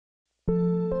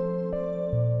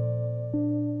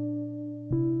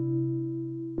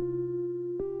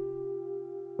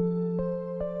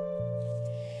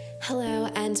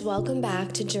and welcome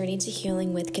back to Journey to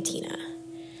Healing with Katina.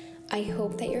 I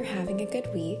hope that you're having a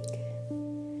good week.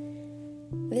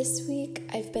 This week,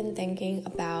 I've been thinking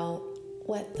about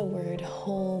what the word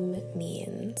home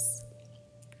means.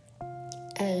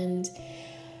 And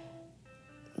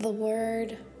the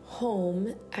word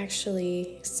home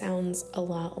actually sounds a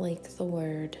lot like the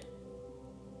word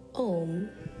Om,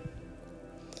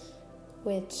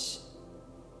 which,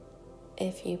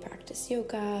 if you practice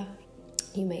yoga,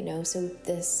 you might know. So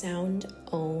the sound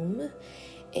Om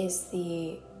is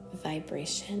the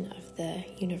vibration of the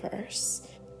universe.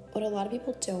 What a lot of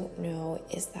people don't know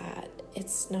is that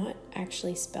it's not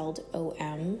actually spelled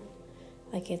O-M,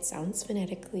 like it sounds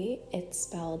phonetically. It's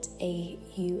spelled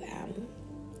A-U-M.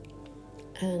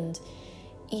 And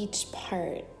each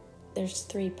part, there's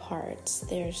 3 parts.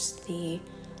 There's the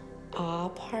Ah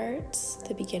part,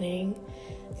 the beginning.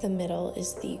 The middle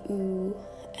is the Oo.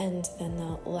 And then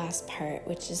the last part,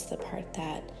 which is the part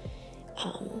that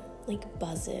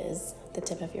buzzes the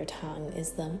tip of your tongue,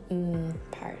 is the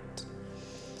part.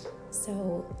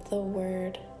 So the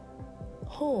word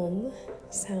home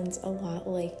sounds a lot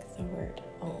like the word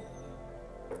Om.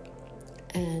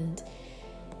 And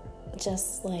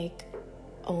just like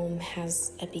Om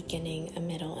has a beginning, a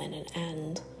middle, and an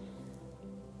end,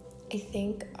 I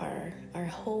think our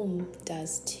home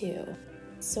does too.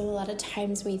 So a lot of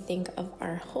times we think of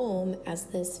our home as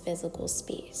this physical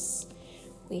space.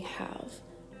 We have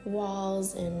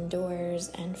walls and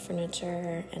doors and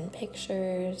furniture and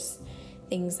pictures,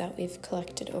 things that we've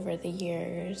collected over the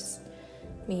years.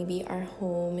 Maybe our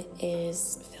home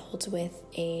is filled with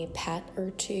a pet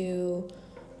or 2,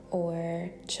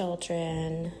 or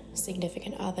children,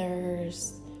 significant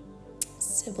others,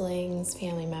 siblings,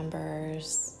 family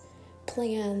members,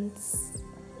 plants.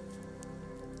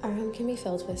 Our home can be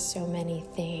filled with so many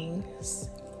things,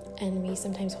 and we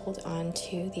sometimes hold on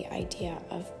to the idea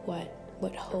of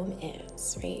what home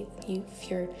is, right? If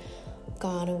you're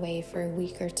gone away for a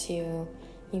week or 2,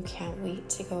 you can't wait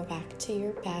to go back to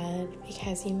your bed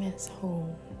because you miss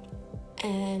home.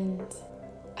 And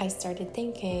I started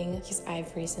thinking, because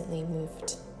I've recently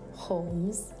moved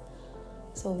homes,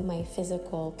 so my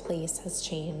physical place has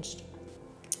changed.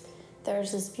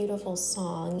 There's this beautiful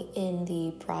song in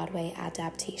the Broadway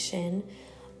adaptation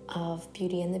of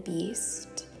Beauty and the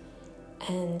Beast,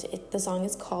 and the song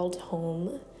is called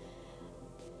Home.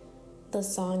 The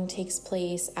song takes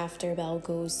place after Belle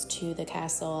goes to the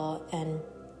castle and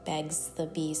begs the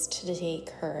Beast to take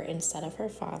her instead of her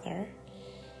father.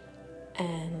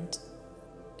 And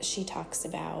she talks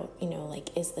about,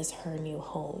 is this her new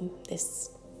home? This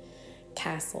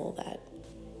castle that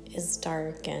is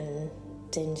dark and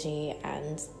dingy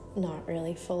and not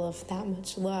really full of that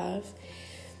much love.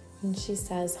 And she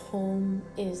says home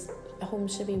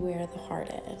should be where the heart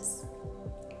is,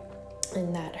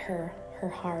 and that her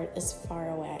heart is far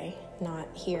away, not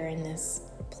here in this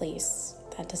place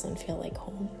that doesn't feel like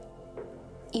home.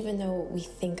 Even though we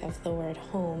think of the word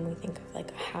home, we think of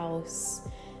like a house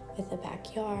with a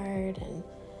backyard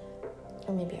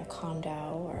or maybe a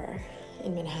condo or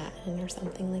in Manhattan or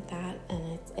something like that,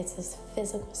 and it's this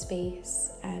physical space,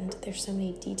 and there's so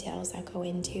many details that go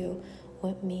into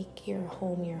what make your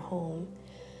home.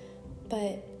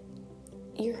 But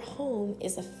your home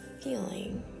is a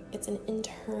feeling. It's an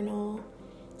internal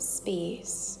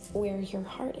space where your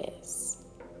heart is,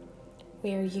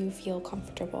 where you feel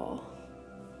comfortable,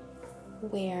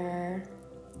 where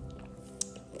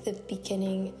the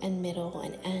beginning and middle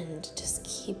and end just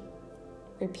keep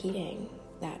repeating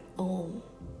that Om,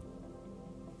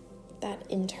 that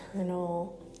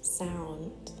internal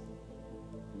sound,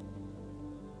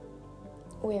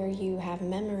 where you have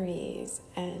memories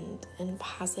and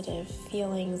positive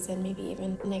feelings and maybe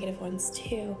even negative ones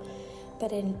too,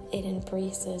 but it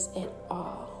embraces it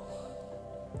all.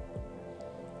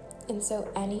 And so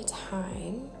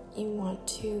anytime you want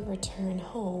to return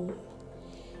home,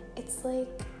 it's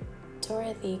like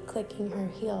Dorothy clicking her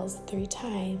heels 3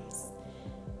 times.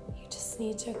 You just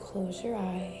need to close your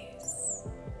eyes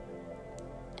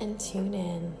and tune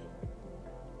in.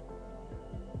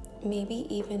 Maybe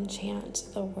even chant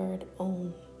the word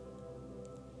Om,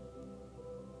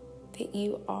 that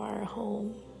you are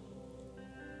home.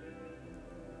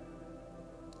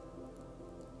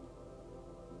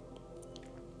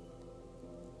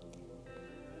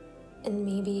 And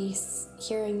maybe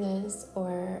hearing this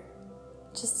or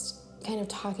just kind of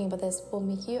talking about this will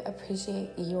make you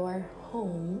appreciate your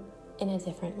home in a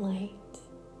different light.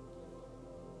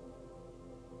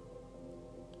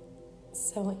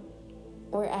 So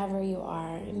wherever you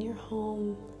are in your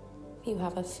home, if you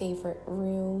have a favorite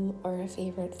room or a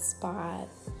favorite spot,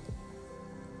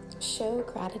 Show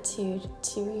gratitude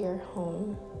to your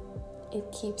home. It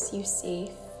keeps you safe.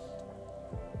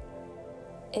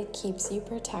 It keeps you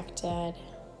protected.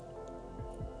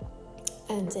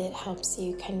 And it helps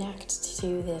you connect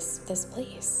to this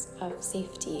place of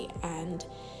safety and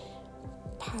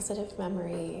positive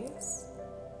memories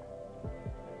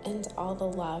and all the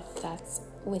love that's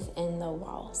within the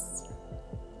walls.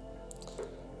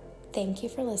 Thank you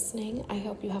for listening. I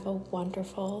hope you have a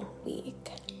wonderful week.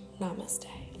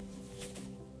 Namaste.